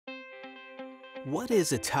What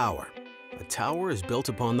is a tower? A tower is built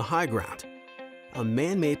upon the high ground, a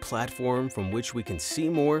man-made platform from which we can see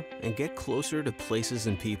more and get closer to places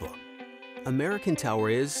and people. American Tower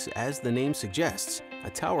is, as the name suggests, a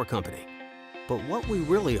tower company. But what we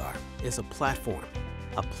really are is a platform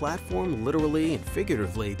literally and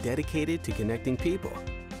figuratively dedicated to connecting people.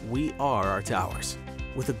 We are our towers,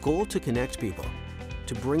 with a goal to connect people,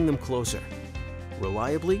 to bring them closer,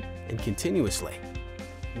 reliably and continuously.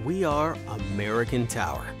 We are American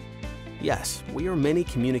Tower. Yes, we are many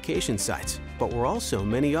communication sites, but we're also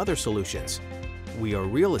many other solutions. We are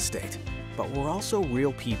real estate, but we're also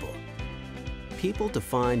real people. People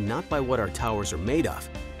defined not by what our towers are made of,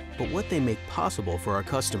 but what they make possible for our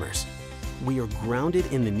customers. We are grounded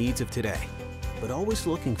in the needs of today, but always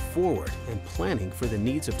looking forward and planning for the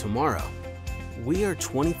needs of tomorrow. We are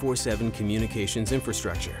 24/7 communications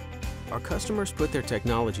infrastructure. Our customers put their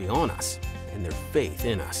technology on us and their faith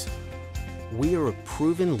in us. We are a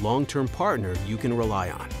proven long-term partner you can rely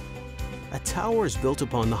on. A tower is built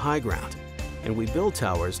upon the high ground, and we build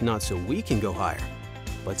towers not so we can go higher,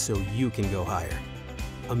 but so you can go higher.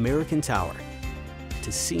 American Tower.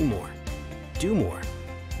 To see more, do more,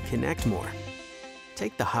 connect more.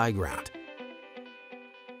 Take the high ground.